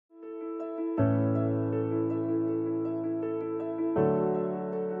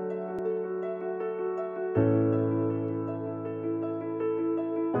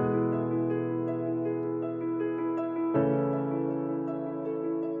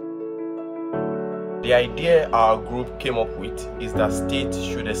The idea our group came up with is that states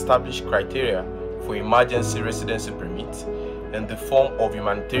should establish criteria for emergency residency permits in the form of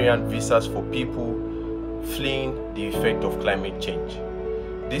humanitarian visas for people fleeing the effect of climate change.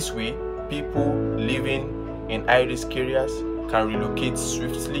 This way, people living in high-risk areas can relocate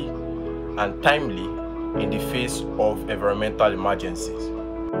swiftly and timely in the face of environmental emergencies.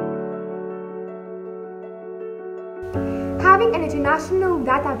 Having an international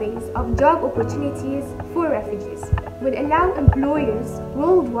database of job opportunities for refugees will allow employers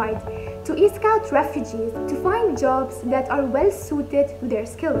worldwide to scout refugees to find jobs that are well suited to their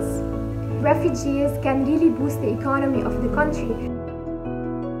skills. Refugees can really boost the economy of the country.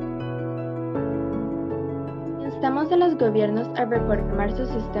 Instamos a los gobiernos a reformar sus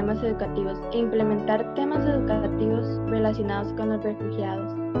sistemas educativos e implementar temas educativos relacionados con los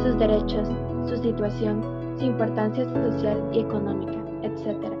refugiados, sus derechos, su situación, su importancia social y económica,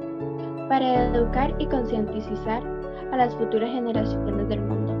 etc., para educar y concientizar a las futuras generaciones del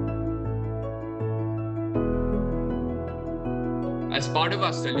mundo. As part of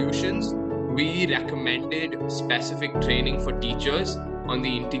our solutions, we recommended specific training for teachers on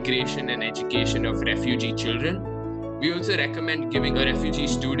the integration and education of refugee children. We also recommend giving refugee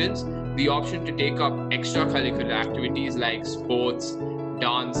students the option to take up extracurricular activities like sports,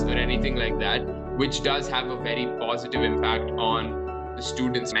 dance, or anything like that, which does have a very positive impact on the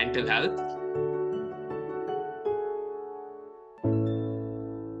students' mental health.